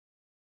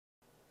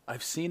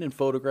I've seen and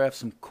photographed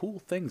some cool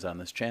things on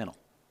this channel,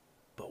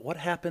 but what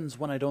happens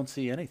when I don't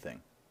see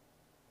anything?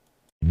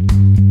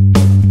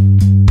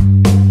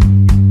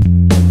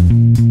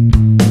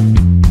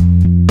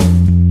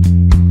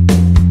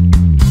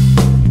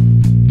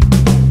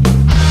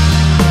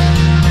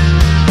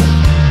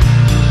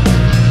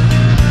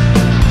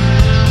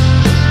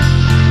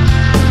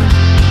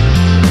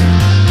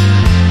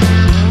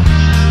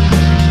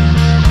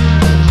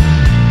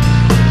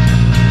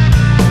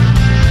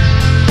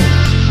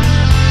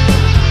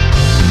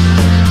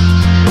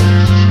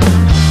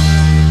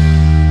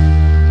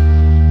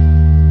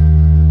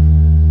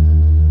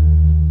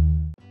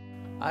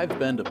 I've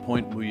been to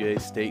Point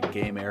Mouillet State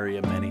Game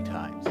Area many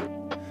times.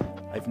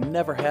 I've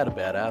never had a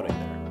bad outing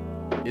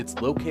there. It's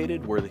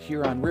located where the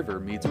Huron River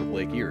meets with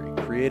Lake Erie,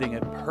 creating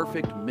a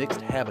perfect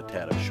mixed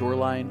habitat of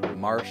shoreline,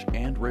 marsh,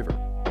 and river.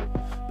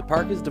 The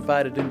park is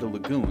divided into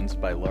lagoons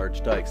by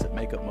large dikes that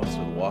make up most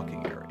of the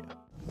walking area.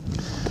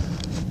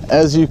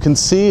 As you can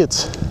see,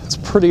 it's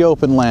pretty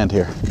open land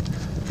here.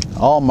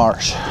 All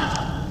marsh.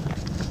 A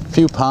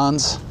few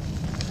ponds.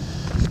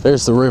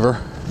 There's the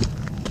river.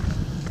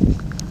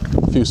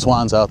 A few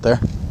swans out there.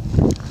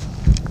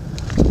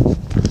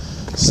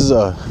 This is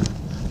a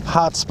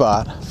hot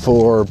spot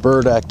for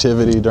bird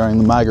activity during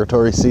the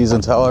migratory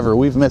seasons. However,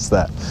 we've missed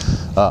that.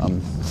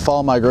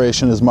 Fall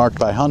migration is marked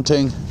by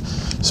hunting.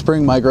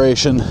 Spring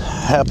migration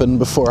happened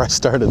before I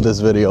started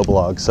this video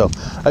blog. So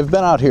I've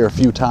been out here a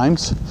few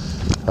times.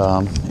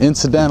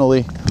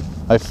 Incidentally,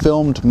 I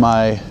filmed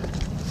my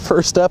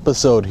first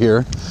episode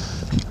here,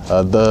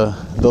 the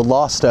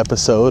lost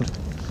episode.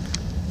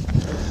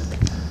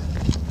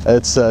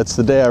 It's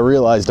the day I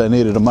realized I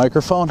needed a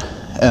microphone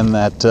and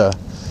that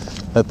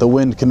the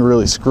wind can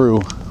really screw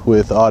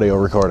with audio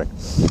recording.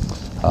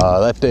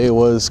 That day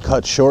was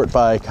cut short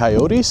by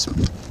coyotes,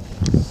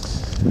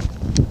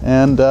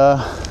 and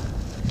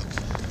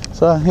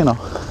so you know,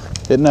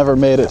 it never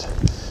made it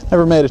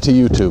to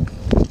YouTube.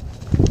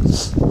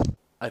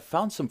 I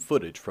found some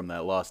footage from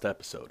that lost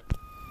episode.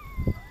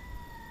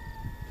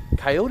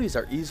 Coyotes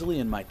are easily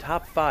in my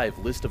top 5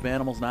 list of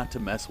animals not to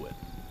mess with.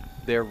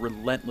 They're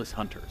relentless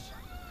hunters.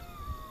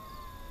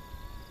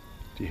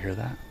 Do you hear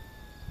that?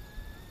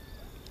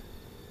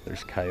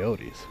 There's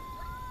coyotes.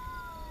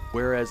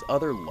 Whereas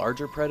other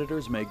larger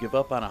predators may give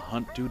up on a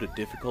hunt due to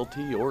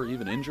difficulty or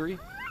even injury,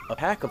 a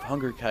pack of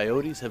hungry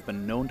coyotes have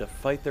been known to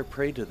fight their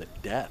prey to the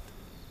death.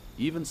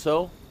 Even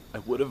so, I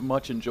would have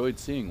much enjoyed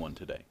seeing one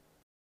today.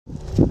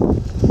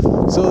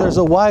 So there's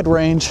a wide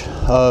range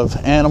of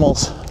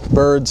animals,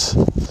 birds,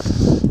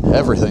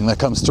 everything that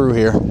comes through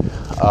here.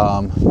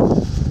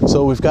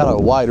 So we've got a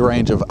wide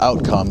range of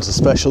outcomes,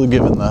 especially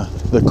given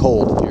the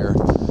cold here.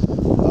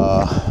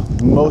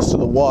 Most of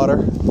the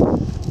water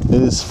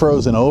is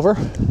frozen over,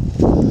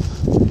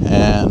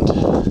 and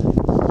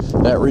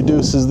that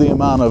reduces the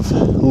amount of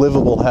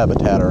livable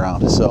habitat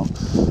around. So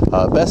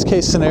best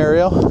case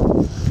scenario,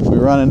 we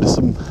run into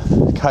some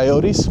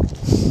coyotes,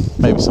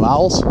 maybe some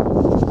owls.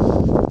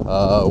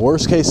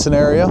 Worst case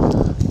scenario,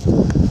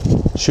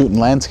 shooting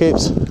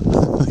landscapes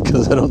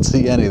because I don't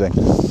see anything.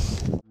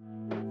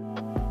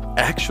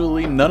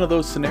 Actually, none of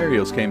those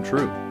scenarios came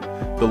true.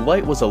 The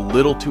light was a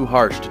little too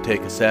harsh to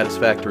take a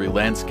satisfactory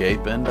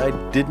landscape, and I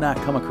did not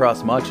come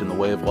across much in the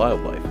way of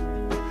wildlife.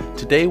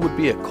 Today would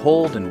be a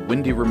cold and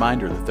windy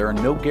reminder that there are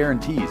no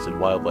guarantees in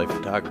wildlife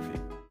photography.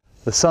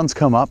 The sun's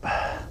come up,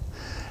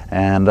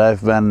 and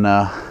I've been,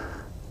 well,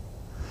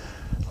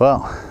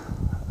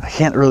 I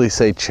can't really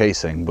say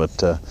chasing,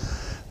 but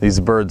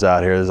these birds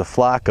out here. There's a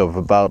flock of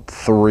about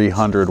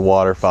 300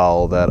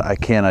 waterfowl that I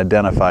can't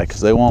identify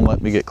because they won't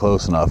let me get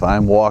close enough.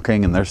 I'm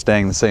walking and they're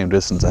staying the same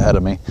distance ahead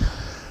of me.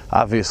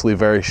 Obviously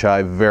very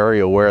shy, very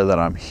aware that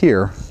I'm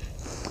here.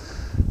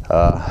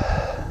 But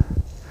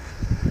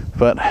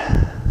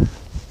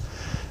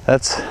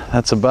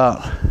that's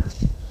about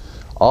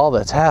all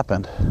that's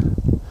happened.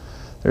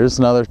 There's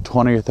another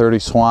 20 or 30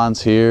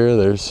 swans here.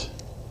 There's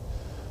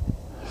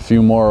a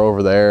few more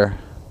over there.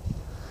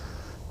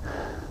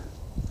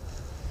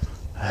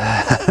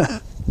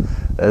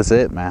 That's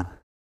it, man.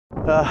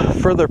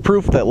 Further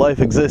proof that life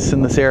exists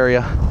in this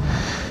area.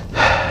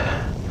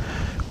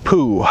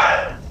 Poo.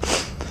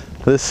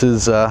 This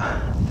is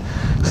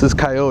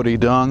coyote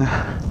dung,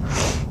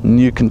 and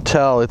you can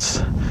tell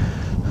it's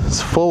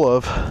full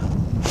of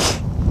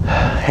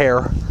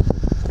hair.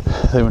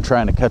 They've been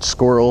trying to catch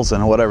squirrels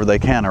and whatever they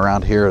can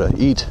around here to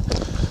eat.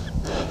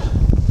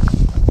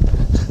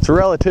 It's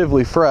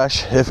relatively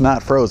fresh, if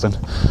not frozen,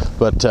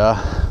 but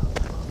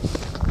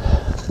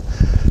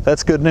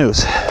that's good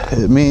news.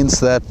 It means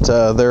that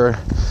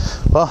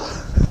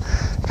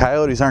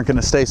coyotes aren't going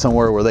to stay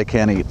somewhere where they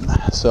can't eat.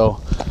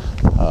 So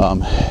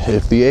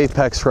if the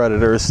apex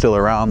predator is still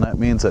around, that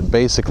means that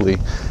basically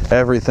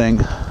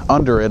everything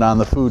under it on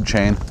the food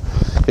chain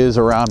is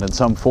around in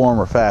some form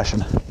or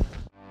fashion.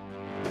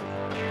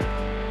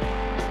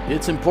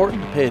 It's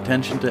important to pay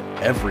attention to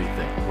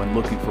everything when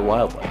looking for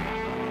wildlife.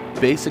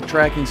 Basic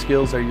tracking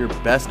skills are your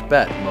best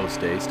bet most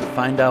days to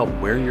find out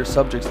where your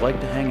subjects like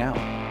to hang out.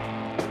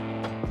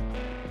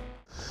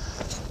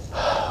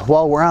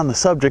 while we're on the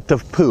subject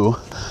of poo,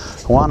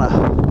 I want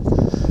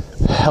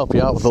to help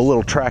you out with a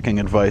little tracking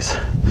advice.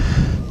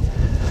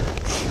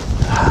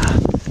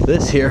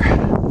 This here,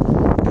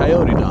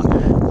 coyote dung.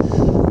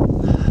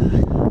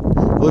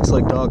 Looks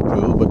like dog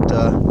poo, but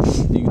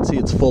you can see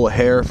it's full of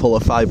hair, full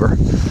of fiber,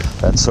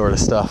 that sort of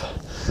stuff.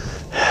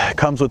 It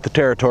comes with the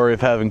territory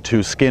of having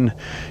to skin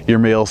your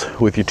meals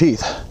with your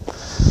teeth.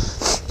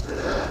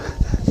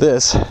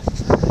 This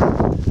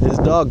is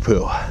dog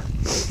poo.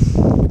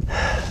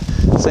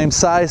 Same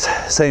size,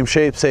 same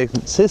shape, same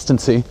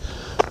consistency,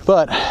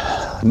 but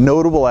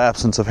notable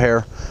absence of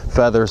hair,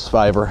 feathers,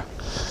 fiber,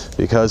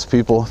 because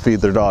people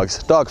feed their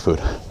dogs dog food.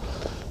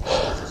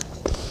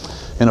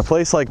 In a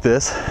place like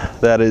this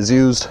that is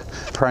used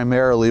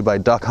primarily by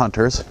duck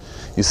hunters,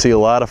 you see a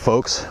lot of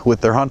folks with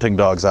their hunting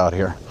dogs out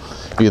here,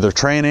 either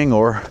training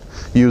or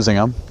using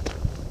them.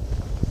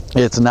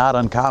 It's not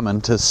uncommon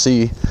to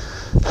see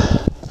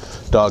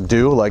dog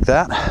do like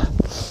that.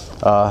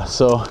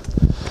 So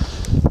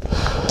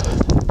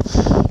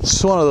it's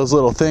just one of those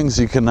little things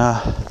you can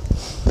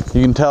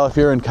tell if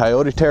you're in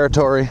coyote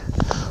territory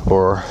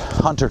or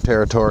hunter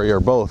territory or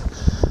both.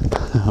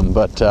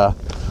 But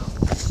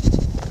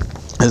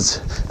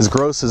as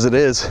gross as it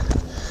is,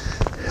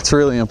 it's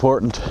really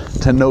important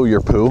to know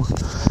your poo,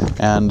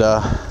 and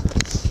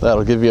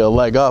that'll give you a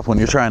leg up when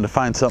you're trying to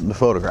find something to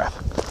photograph.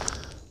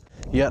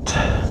 Yet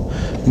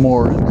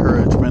more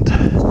encouragement.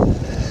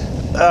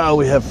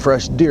 We have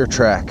fresh deer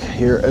track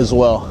here as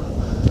well.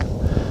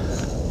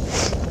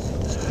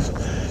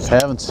 I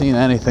haven't seen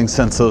anything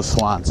since those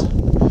swans.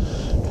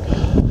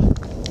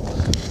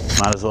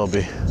 Might as well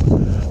be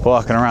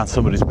walking around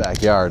somebody's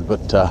backyard,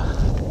 but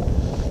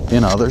you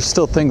know, there's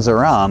still things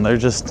around. They're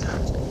just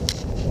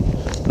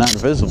not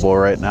visible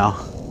right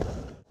now.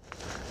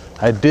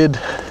 I did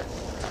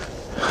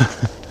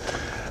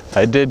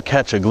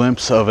catch a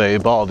glimpse of a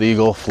bald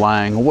eagle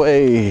flying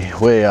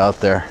way out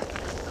there.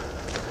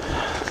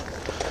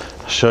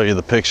 I'll show you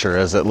the picture,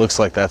 as it looks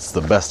like that's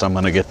the best I'm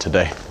gonna get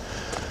today.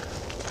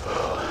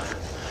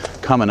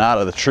 Coming out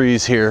of the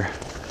trees here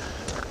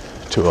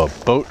to a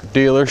boat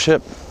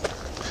dealership,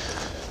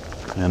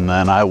 and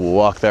then I will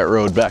walk that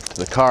road back to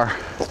the car.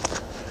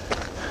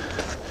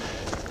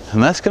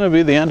 And that's going to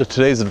be the end of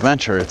today's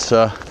adventure. It's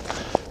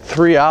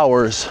 3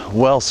 hours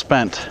well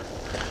spent,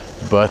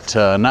 but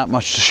not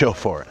much to show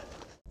for it.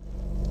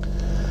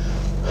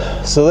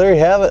 So there you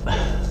have it.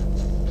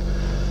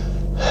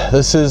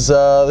 This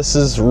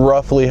is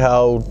roughly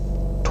how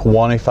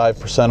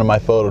 25% of my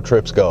photo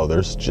trips go.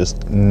 There's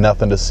just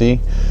nothing to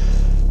see.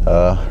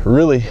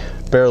 Really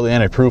barely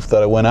any proof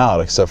that I went out,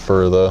 except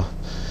for the,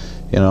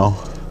 you know,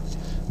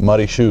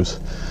 muddy shoes.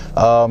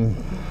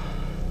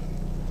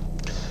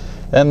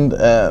 And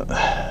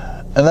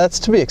that's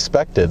to be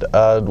expected.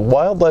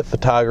 Wildlife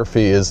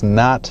photography is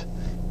not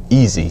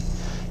easy.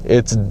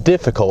 It's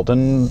difficult,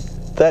 and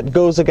that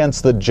goes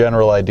against the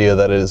general idea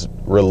that it is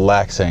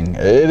relaxing.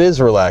 It is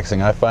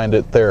relaxing. I find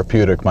it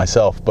therapeutic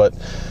myself, but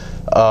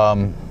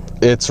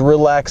it's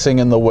relaxing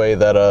in the way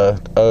that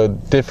a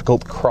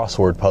difficult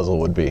crossword puzzle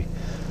would be.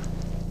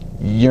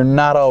 You're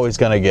not always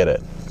going to get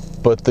it,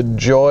 but the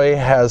joy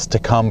has to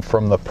come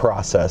from the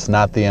process,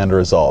 not the end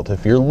result.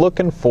 If you're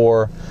looking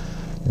for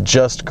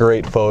just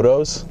great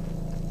photos,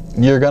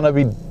 you're going to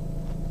be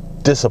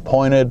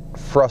disappointed,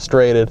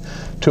 frustrated,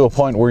 to a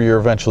point where you're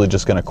eventually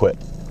just going to quit.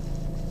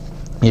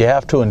 You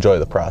have to enjoy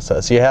the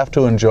process. You have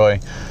to enjoy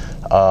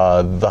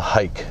the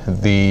hike,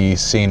 the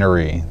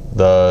scenery,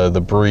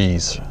 the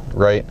breeze,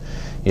 right?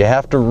 You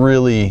have to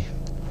really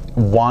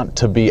want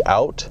to be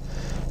out,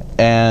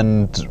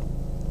 and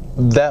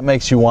that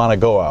makes you want to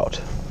go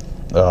out.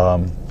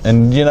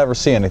 And you never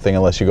see anything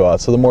unless you go out.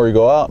 So the more you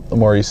go out, the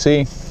more you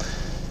see,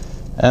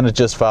 and it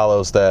just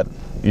follows that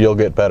you'll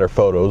get better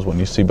photos when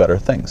you see better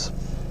things.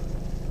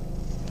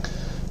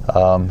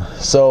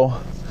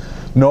 So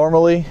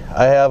normally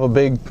I have a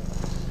big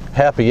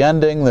happy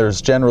ending.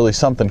 There's generally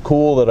something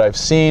cool that I've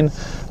seen.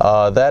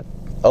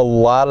 A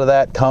lot of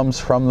that comes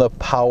from the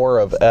power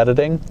of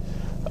editing.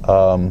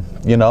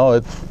 You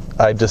know,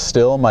 I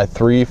distill my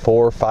 3,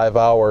 4, 5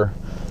 hour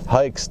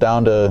hikes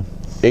down to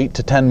 8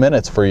 to 10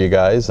 minutes for you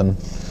guys, and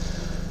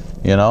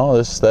you know,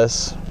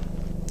 this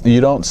you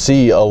don't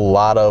see a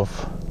lot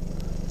of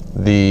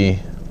the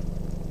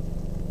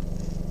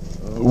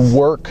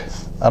work.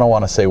 I don't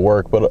want to say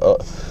work, but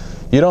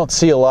you don't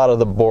see a lot of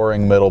the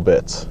boring middle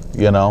bits.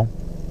 You know,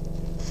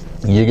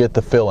 you get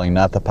the filling,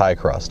 not the pie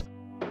crust.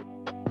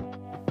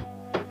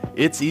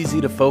 It's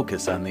easy to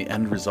focus on the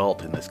end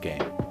result in this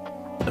game.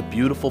 A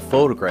beautiful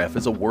photograph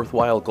is a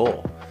worthwhile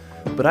goal,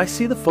 but I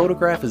see the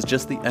photograph as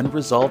just the end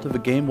result of a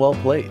game well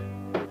played.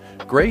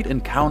 Great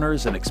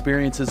encounters and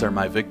experiences are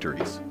my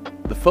victories.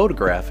 The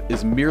photograph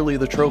is merely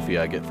the trophy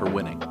I get for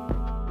winning.